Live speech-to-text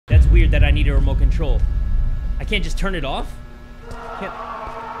weird that I need a remote control. I can't just turn it off? Can't...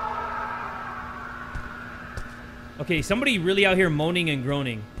 Okay, somebody really out here moaning and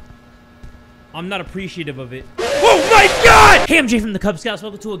groaning. I'm not appreciative of it. Oh my god! Hey, I'm Jay from the Kubz Scouts.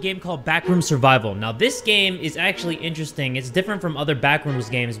 Welcome to a game called Backrooms Survival. Now, this game is actually interesting. It's different from other Backrooms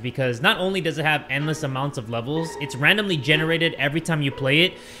games because not only does it have endless amounts of levels, it's randomly generated every time you play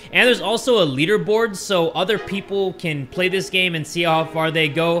it. And there's also a leaderboard, so other people can play this game and see how far they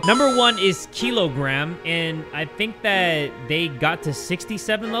go. Number 1 is Kilogram, and I think that they got to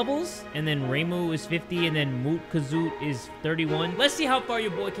 67 levels. And then Reimu is 50, and then Moot Kazoot is 31. Let's see how far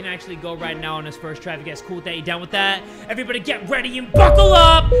your boy can actually go right now on his first try. If you guys cool with that, you down with that? Everybody get ready and buckle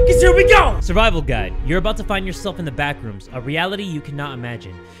up, because here we go! Survival Guide. You're about to find yourself in the Backrooms, a reality you cannot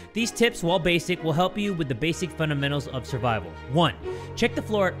imagine. These tips, while basic, will help you with the basic fundamentals of survival. 1. Check the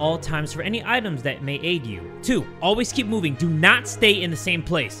floor at all times for any items that may aid you. 2. Always keep moving. Do not stay in the same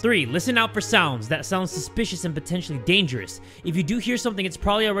place. 3. Listen out for sounds that sound suspicious and potentially dangerous. If you do hear something, it's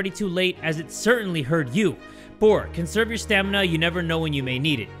probably already too late, as it certainly heard you. 4. Conserve your stamina. You never know when you may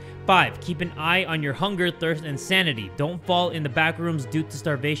need it. 5. Keep an eye on your hunger, thirst, and sanity. Don't fall in the backrooms due to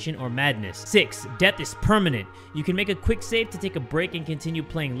starvation or madness. 6. Death is permanent. You can make a quick save to take a break and continue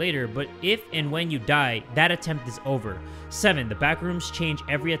playing later, but if and when you die, that attempt is over. 7. The backrooms change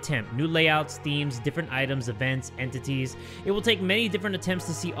every attempt. New layouts, themes, different items, events, entities. It will take many different attempts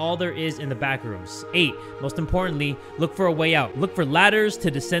to see all there is in the backrooms. 8. Most importantly, look for a way out. Look for ladders to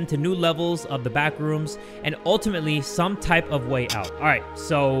descend to new levels of the backrooms, and ultimately some type of way out. Alright,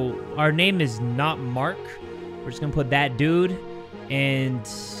 so our name is not Mark. We're just gonna put that dude. And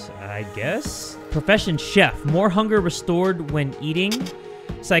I guess profession: chef. More hunger restored when eating.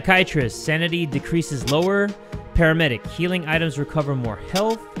 Psychiatrist. Sanity decreases lower. Paramedic. Healing items recover more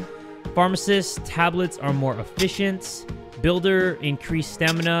health. Pharmacist. Tablets are more efficient. Builder. Increased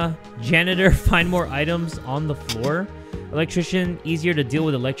stamina. Janitor. Find more items on the floor. Electrician. Easier to deal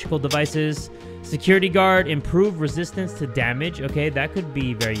with electrical devices. Security guard, improve resistance to damage. Okay, that could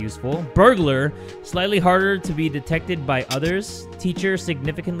be very useful. Burglar, slightly harder to be detected by others. Teacher,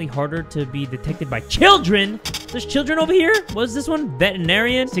 significantly harder to be detected by children. There's children over here? What is this one?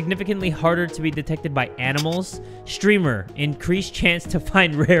 Veterinarian, significantly harder to be detected by animals. Streamer, increased chance to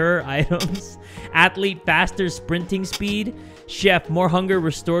find rarer items. Athlete, faster sprinting speed. Chef, more hunger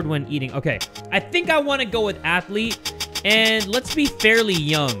restored when eating. Okay, I think I want to go with athlete. And let's be fairly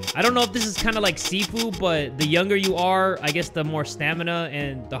young. I don't know if this is kind of like Sifu, but the younger you are, I guess the more stamina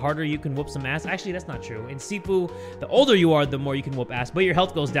and the harder you can whoop some ass. Actually, that's not true. In Sifu, the older you are, the more you can whoop ass, but your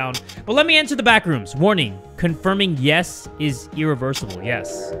health goes down. But let me enter the backrooms. Warning, confirming yes is irreversible.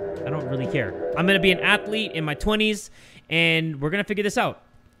 Yes, I don't really care. I'm going to be an athlete in my 20s, and we're going to figure this out.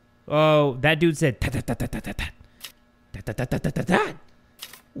 Oh, that dude said,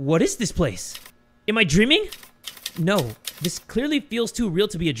 what is this place? Am I dreaming? No, this clearly feels too real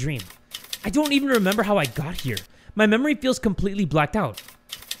to be a dream. I don't even remember how I got here. My memory feels completely blacked out.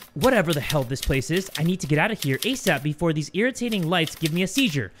 Whatever the hell this place is, I need to get out of here ASAP before these irritating lights give me a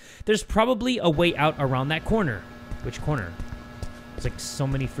seizure. There's probably a way out around that corner. Which corner? There's like so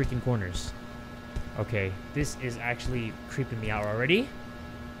many freaking corners. Okay, this is actually creeping me out already.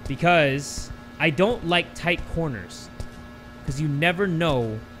 Because I don't like tight corners. Because you never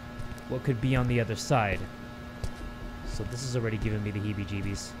know what could be on the other side. So this is already giving me the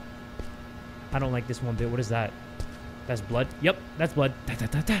heebie-jeebies. I don't like this one bit. What is that? That's blood? Yep, that's blood.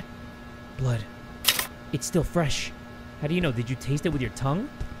 Blood. It's still fresh. How do you know? Did you taste it with your tongue?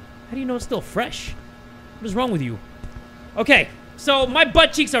 How do you know it's still fresh? What is wrong with you? Okay, so my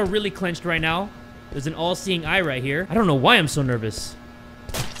butt cheeks are really clenched right now. There's an all-seeing eye right here. I don't know why I'm so nervous.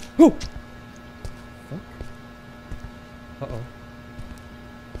 Oh! Fuck. Uh-oh.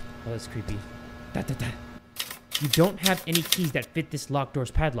 Oh, that's creepy. You don't have any keys that fit this locked door's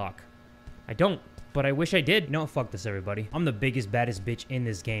padlock. I don't, but I wish I did. No, fuck this, everybody. I'm the biggest, baddest bitch in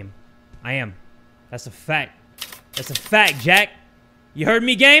this game. I am. That's a fact. That's a fact, Jack. You heard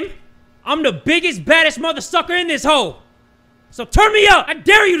me, game? I'm the biggest, baddest mother sucker in this hole. So turn me up. I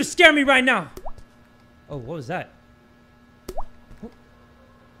dare you to scare me right now. Oh, what was that? What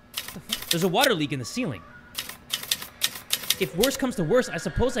the fuck? There's a water leak in the ceiling. If worse comes to worse, I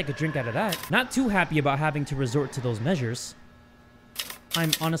suppose I could drink out of that. Not too happy about having to resort to those measures. I'm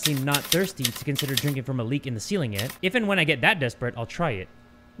honestly not thirsty to consider drinking from a leak in the ceiling yet. If and when I get that desperate, I'll try it.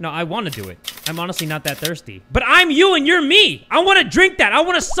 No, I want to do it. I'm honestly not that thirsty. But I'm you and you're me. I want to drink that. I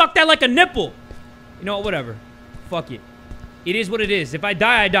want to suck that like a nipple. You know what? Whatever. Fuck it. It is what it is. If I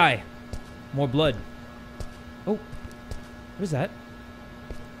die, I die. More blood. Oh. What is that?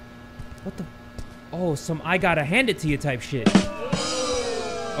 What the... Oh, some I gotta hand it to you type shit.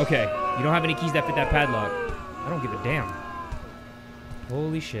 Okay, you don't have any keys that fit that padlock. I don't give a damn.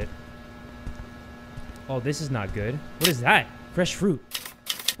 Holy shit. Oh, this is not good. What is that? Fresh fruit.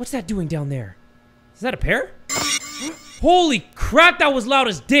 What's that doing down there? Is that a pear? Holy crap, that was loud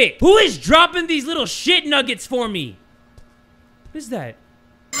as dick. Who is dropping these little shit nuggets for me? What is that?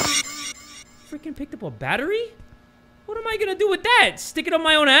 Freaking picked up a battery? What am I gonna do with that? Stick it on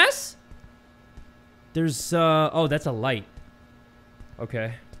my own ass? There's, oh, that's a light.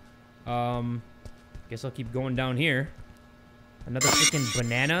 Okay. Guess I'll keep going down here. Another freaking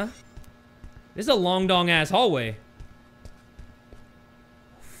banana. This is a long dong ass hallway.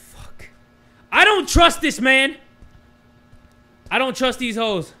 Fuck. I don't trust this, man. I don't trust these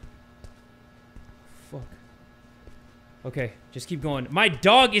hoes. Fuck. Okay, just keep going. My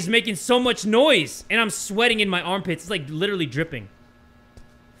dog is making so much noise, and I'm sweating in my armpits. It's like literally dripping.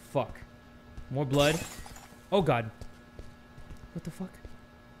 Fuck. More blood. Oh, God. What the fuck?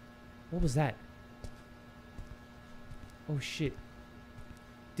 What was that? Oh, shit.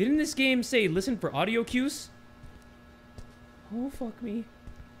 Didn't this game say listen for audio cues? Oh, fuck me.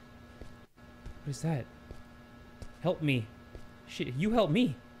 What is that? Help me. Shit, you help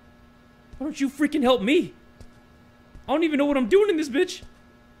me. Why don't you freaking help me? I don't even know what I'm doing in this bitch.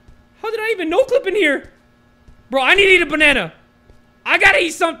 How did I even no-clip in here? Bro, I need to eat a banana. I gotta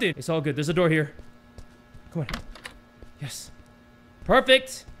eat something. It's all good. There's a door here. Come on. Yes.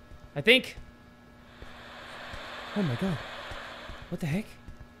 Perfect. I think. Oh my god. What the heck?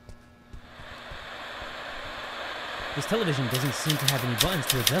 This television doesn't seem to have any buttons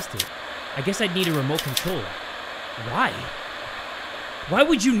to adjust it. I guess I'd need a remote control. Why? Why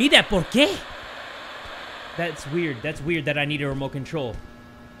would you need that? ¿Por qué? That's weird. That's weird that I need a remote control.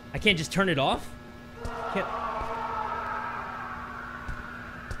 I can't just turn it off? Can't...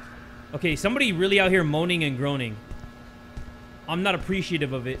 Okay, somebody really out here moaning and groaning. I'm not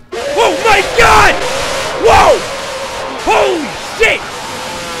appreciative of it. Oh my god! Whoa! Holy shit!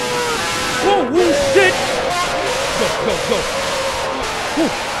 Whoa, holy shit! Go, go, go. Whoa.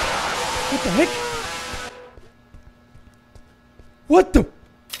 What the heck?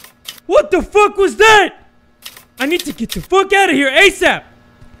 What the fuck was that? I need to get the fuck out of here ASAP!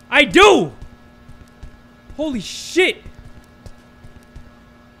 I do! Holy shit!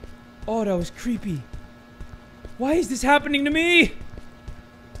 Oh, that was creepy. Why is this happening to me?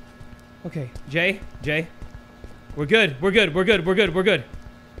 Okay, Jay. We're good.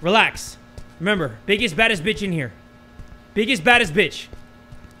 Relax. Remember, biggest, baddest bitch in here. Biggest, baddest bitch.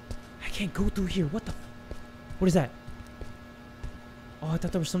 I can't go through here. What the... What is that? Oh, I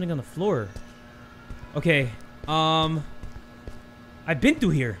thought there was something on the floor. Okay, I've been through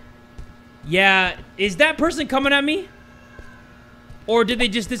here. Yeah, is that person coming at me? Or did they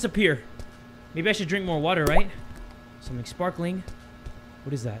just disappear? Maybe I should drink more water, right? Something sparkling.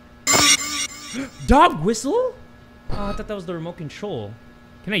 What is that? Dog whistle? Oh, I thought that was the remote control.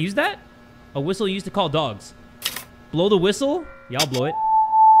 Can I use that? A whistle used to call dogs. Blow the whistle? Yeah, I'll blow it.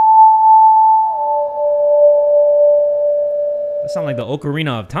 That sounds like the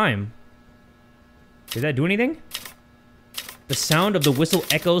Ocarina of Time. Did that do anything? The sound of the whistle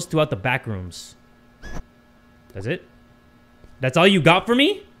echoes throughout the backrooms. That's it? That's all you got for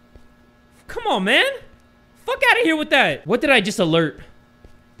me? Come on, man. Fuck out of here with that. What did I just alert?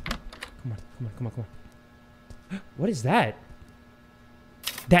 Come on. What is that?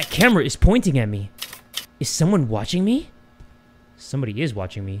 That camera is pointing at me. Is someone watching me? Somebody is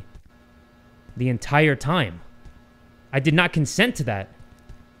watching me. The entire time. I did not consent to that.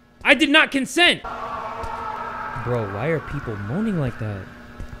 I did not consent! Bro, why are people moaning like that?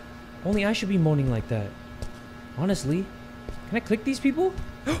 Only I should be moaning like that. Honestly. Can I click these people?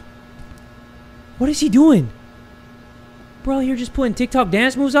 What is he doing? Bro, you're just putting TikTok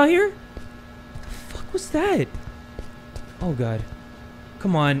dance moves out here? What the fuck was that? Oh, God.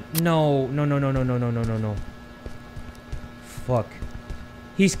 Come on. No. Fuck.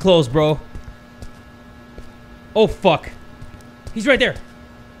 He's close, bro. Oh, fuck. He's right there. What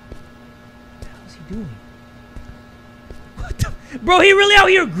the hell is he doing? What the... Bro, he really out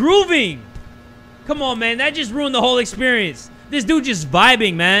here grooving. Come on, man. That just ruined the whole experience. This dude just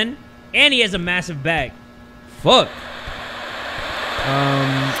vibing, man. And he has a massive bag. Fuck.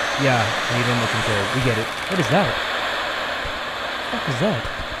 Yeah. I need remote control. We get it. What is that? What the fuck is that?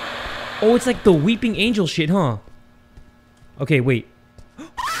 Oh, it's like the weeping angel shit, huh? Okay, wait. What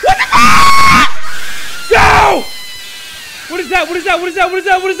the fuck? No! What is that? What is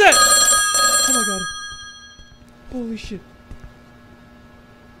that? Oh my god. Holy shit.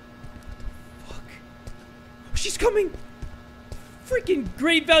 Fuck. Oh, she's coming. Freaking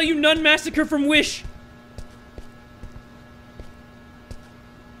Great Value Nun Massacre from Wish.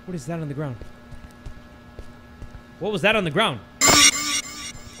 What is that on the ground? What was that on the ground?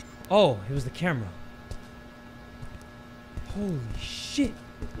 Oh, it was the camera. Holy shit.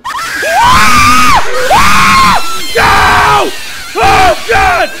 No! Oh,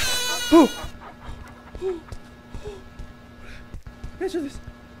 God! Oh. Answer this.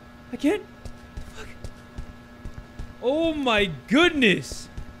 I can't. Fuck. Oh, my goodness.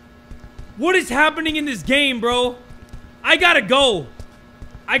 What is happening in this game, bro? I gotta go.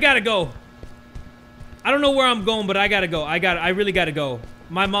 I gotta go. I don't know where I'm going, but I gotta go. I really gotta go.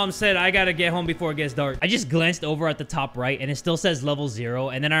 My mom said I gotta get home before it gets dark. I just glanced over at the top right and it still says level 0.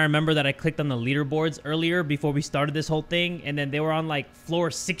 And then I remember that I clicked on the leaderboards earlier before we started this whole thing. And then they were on like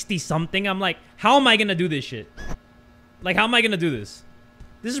floor 60 something. I'm like, how am I gonna do this shit? Like, how am I gonna do this?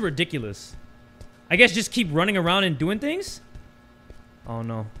 This is ridiculous. I guess just keep running around and doing things? Oh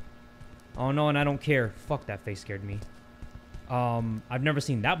no. Oh no, and I don't care. Fuck, that face scared me. I've never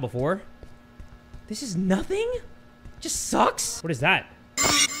seen that before. This is nothing? Just sucks? What is that?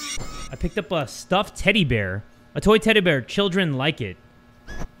 I picked up a stuffed teddy bear. A toy teddy bear. Children like it.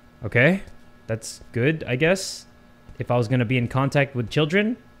 Okay. That's good, I guess. If I was gonna be in contact with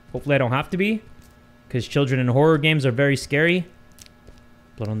children. Hopefully I don't have to be. Because children in horror games are very scary.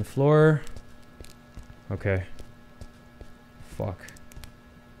 Blood on the floor. Okay. Fuck.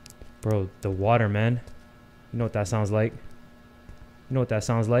 Bro, the water, man. You know what that sounds like? You know what that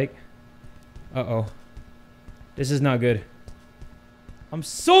sounds like? Uh-oh. This is not good. I'm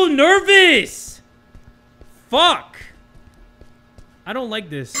so nervous! Fuck! I don't like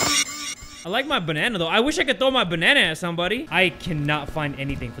this. I like my banana, though. I wish I could throw my banana at somebody. I cannot find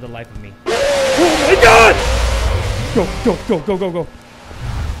anything for the life of me. Oh my God! Go, go, go, go, go, go.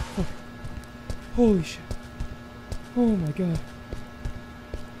 Oh. Holy shit. Oh my God.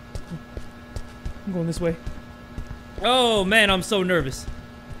 I'm going this way. Oh man, I'm so nervous.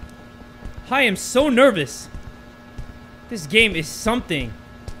 I am so nervous. This game is something.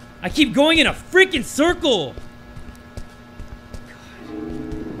 I keep going in a freaking circle. God.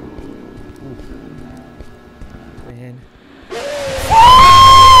 Ooh. Man.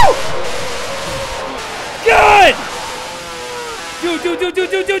 Oh! God!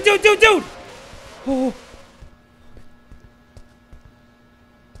 Dude. Oh.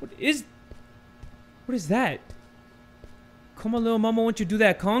 What is that? Come on, little mama, won't you do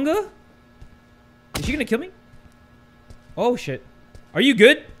that conga? Is she gonna kill me? Oh, shit. Are you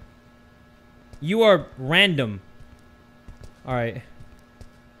good? You are random. Alright.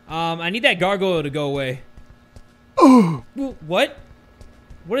 I need that gargoyle to go away. What?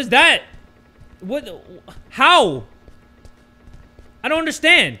 What is that? What? How? I don't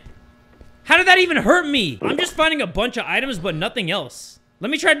understand. How did that even hurt me? I'm just finding a bunch of items, but nothing else. Let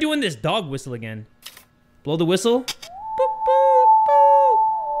me try doing this dog whistle again. Blow the whistle. Boop, boop, boop.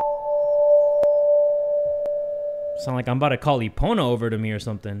 Sound like I'm about to call Epona over to me or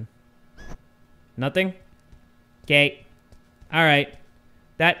something. Nothing? Okay. Alright.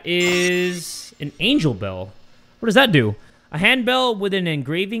 That is an angel bell. What does that do? A handbell with an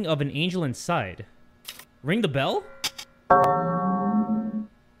engraving of an angel inside. Ring the bell?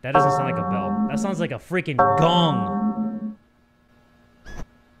 That doesn't sound like a bell. That sounds like a freaking gong.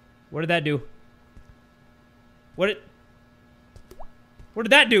 What did that do? What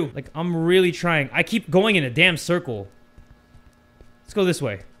did that do? Like, I'm really trying. I keep going in a damn circle. Let's go this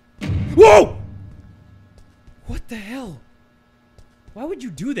way. Whoa! What the hell? Why would you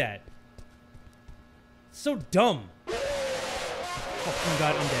do that? It's so dumb. Oh my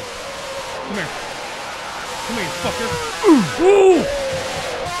God, I'm dead. Come here. Come here, you fucker. Ooh!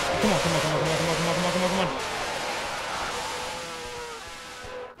 Come on, come on, come on, come on, come on, come on, come on, come on, come on.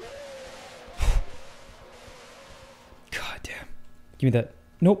 God damn. Give me that.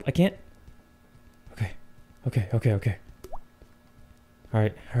 Nope, I can't. Okay. Okay, okay, okay.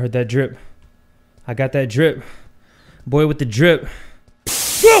 Alright, I heard that drip. I got that drip. Boy with the drip.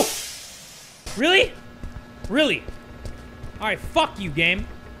 Whoa! Really? Really? Alright, fuck you, game.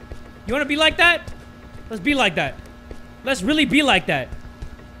 You wanna be like that? Let's be like that. Let's really be like that.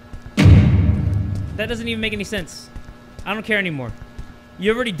 That doesn't even make any sense. I don't care anymore.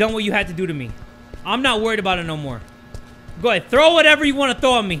 You already done what you had to do to me. I'm not worried about it no more. Go ahead, throw whatever you want to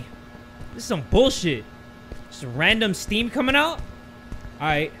throw at me. This is some bullshit. Just random steam coming out?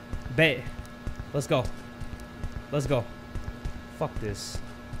 Alright, bet. Let's go. Let's go. Fuck this.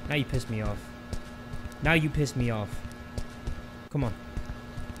 Now you pissed me off. Now you pissed me off. Come on.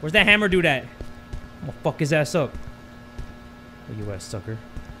 Where's that hammer dude at? I'm gonna fuck his ass up. Where you at, sucker?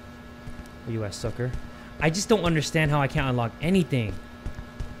 Where you at, sucker? I just don't understand how I can't unlock anything.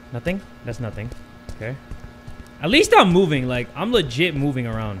 Nothing? That's nothing. Okay. At least I'm moving. Like, I'm legit moving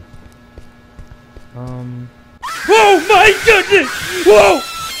around. Oh my goodness! Whoa!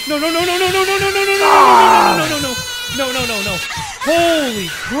 No, no, no, no, no, no, no, no, no, no, no, no, no, no, no, no, no, no, no. Holy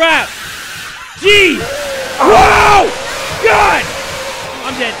crap! Jeez! Whoa! God!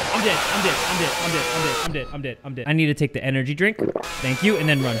 I'm dead. I'm dead. I'm dead. I'm dead. I'm dead. I'm dead. I'm dead. I'm dead. I'm dead. I need to take the energy drink. Thank you, and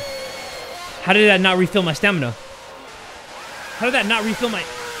then run. How did that not refill my stamina? How did that not refill my...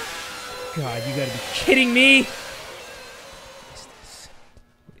 God, you gotta be kidding me! What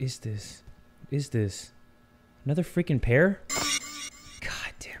is this? What is this? Another freaking pair?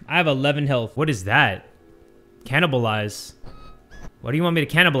 God damn. I have 11 health. What is that? Cannibalize. Why do you want me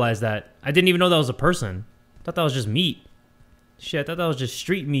to cannibalize that? I didn't even know that was a person. I thought that was just meat. Shit, I thought that was just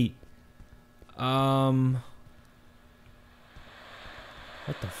street meat. What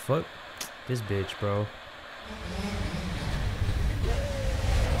the fuck? This bitch, bro.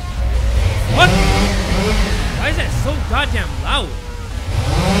 What? Why is that so goddamn loud?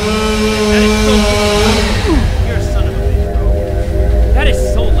 That is so loud. You're a son of a bitch, bro. That is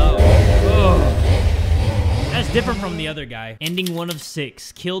so loud. Ugh. That's different from the other guy. Ending 1 of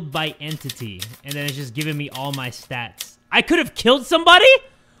 6. Killed by entity. And then it's just giving me all my stats. I could have killed somebody?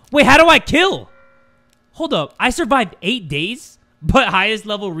 Wait, how do I kill? Hold up. I survived 8 days, but highest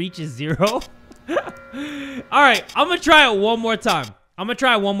level reach is 0. Alright, I'm gonna try it one more time. I'm gonna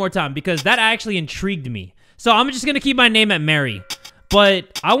try it one more time because that actually intrigued me. So I'm just gonna keep my name at Mary.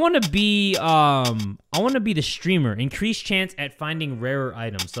 But I wanna be the streamer. Increased chance at finding rarer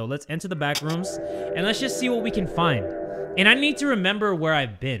items. So let's enter the back rooms and let's just see what we can find. And I need to remember where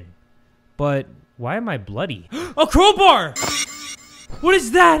I've been. But why am I bloody? A crowbar! What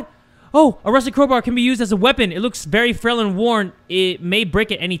is that? Oh, a rusted crowbar can be used as a weapon. It looks very frail and worn. It may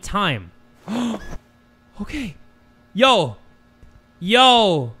break at any time. Okay. Yo.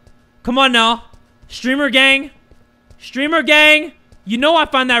 Yo. Come on now. Streamer gang. Streamer gang. You know I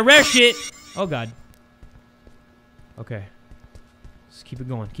find that rare shit. Oh, God. Okay. Just keep it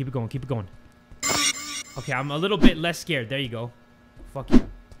going. Keep it going. Keep it going. Okay, I'm a little bit less scared. There you go. Fuck yeah.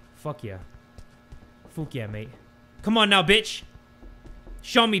 Fuck yeah. Fuck yeah, mate. Come on now, bitch.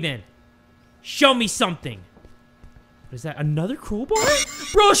 Show me then. Show me something. What is that? Another crowbar?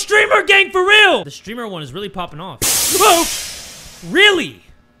 Bro, streamer gang for real! The streamer one is really popping off. Whoa! Really?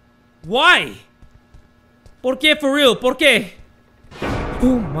 Why? ¿Por qué for real? ¿Por qué?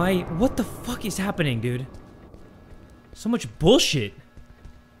 Oh my... What the fuck is happening, dude? So much bullshit.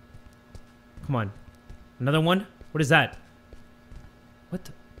 Come on. Another one? What is that? What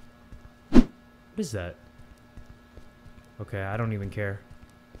the... What is that? Okay, I don't even care.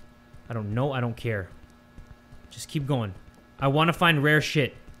 I don't know. I don't care. Just keep going. I want to find rare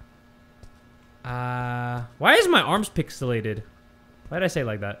shit. Why is my arms pixelated? Why did I say it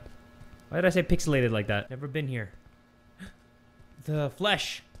like that? Why did I say pixelated like that? Never been here. The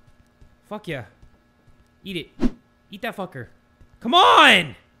flesh. Fuck yeah. Eat it. Eat that fucker. Come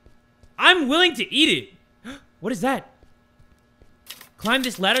on! I'm willing to eat it. What is that? Climb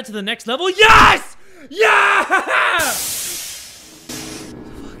this ladder to the next level? Yes! Yeah!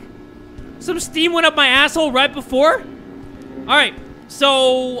 Some steam went up my asshole right before. Alright,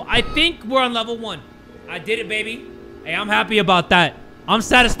 so I think we're on level 1. I did it, baby. Hey, I'm happy about that. I'm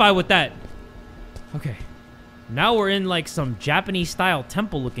satisfied with that. Okay. Now we're in like some Japanese style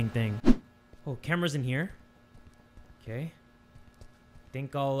temple looking thing. Oh, camera's in here. Okay.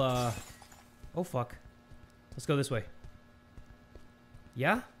 Think I'll oh fuck. Let's go this way.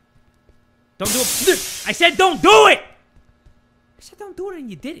 Yeah? Don't do it. I said don't do it! I said don't do it and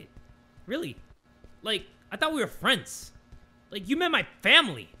you did it. Really? Like, I thought we were friends. Like, you met my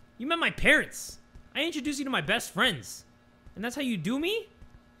family. You met my parents. I introduced you to my best friends. And that's how you do me?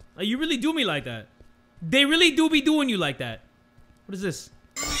 Like, you really do me like that. They really do be doing you like that. What is this?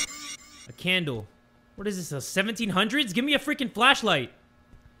 A candle. What is this, a 1700s? Give me a freaking flashlight.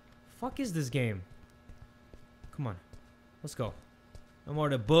 Fuck is this game? Come on. Let's go. No more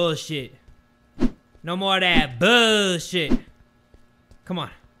of the bullshit. No more of that bullshit. Come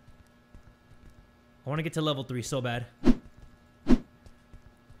on. I want to get to level 3 so bad.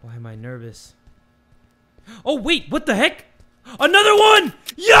 Why am I nervous? Oh, wait. What the heck? Another one!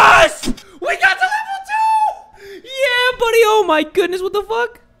 Yes! We got to level 2! Yeah, buddy. Oh, my goodness. What the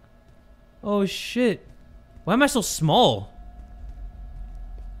fuck? Oh, shit. Why am I so small?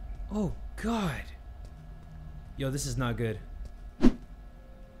 Oh, God. Yo, this is not good.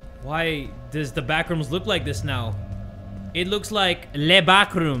 Why does the backrooms look like this now? It looks like le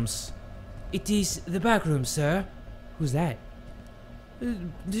backrooms. It is the backroom, sir. Who's that?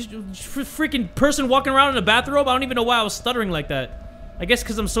 This freaking person walking around in a bathrobe? I don't even know why I was stuttering like that. I guess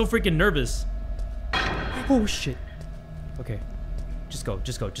because I'm so freaking nervous. Oh, shit. Okay. Just go,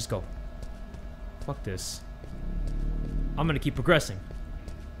 just go, just go. Fuck this. I'm gonna keep progressing.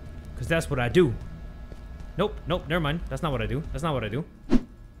 Because that's what I do. Nope, nope, never mind. That's not what I do. That's not what I do.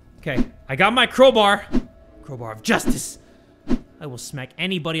 Okay, I got my crowbar. Crowbar of justice. I will smack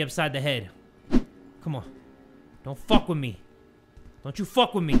anybody upside the head. Come on. Don't fuck with me. Don't you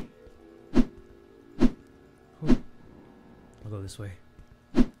fuck with me. I'll go this way.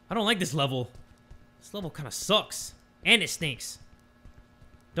 I don't like this level. This level kind of sucks. And it stinks.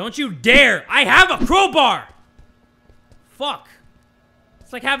 Don't you dare! I have a crowbar! Fuck.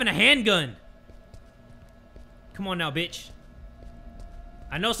 It's like having a handgun. Come on now, bitch.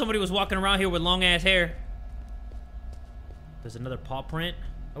 I know somebody was walking around here with long ass hair. There's another paw print.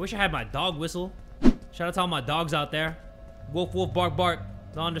 I wish I had my dog whistle. Shout out to all my dogs out there. Wolf, wolf, bark, bark.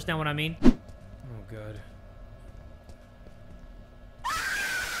 Don't understand what I mean. Oh, God.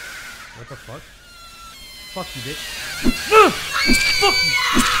 What the fuck? Fuck you, bitch. Fuck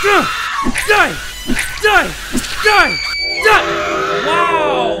you! Die! Die! Die! Die!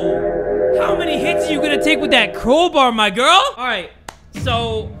 Wow! How many hits are you gonna take with that crowbar, my girl? Alright,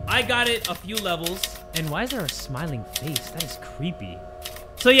 so I got it a few levels. And why is there a smiling face? That is creepy.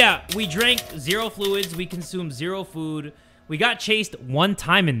 So yeah, we drank 0 fluids, we consumed 0 food. We got chased 1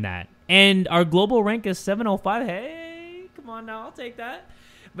 time in that. And our global rank is 705. Hey, come on now, I'll take that.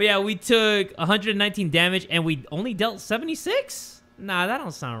 But yeah, we took 119 damage and we only dealt 76? Nah, that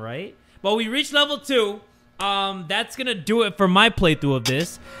don't sound right. But we reached level 2. That's gonna do it for my playthrough of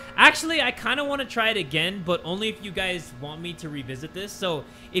this. Actually, I kind of want to try it again, but only if you guys want me to revisit this. So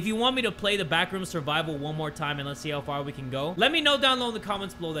if you want me to play the Backrooms Survival one more time and let's see how far we can go, let me know down low in the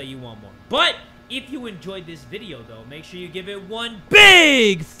comments below that you want more. But if you enjoyed this video though, make sure you give it one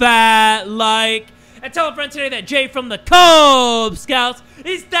big fat like. And tell a friend today that Jay from the Kubz Scouts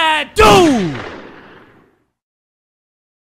is that dude!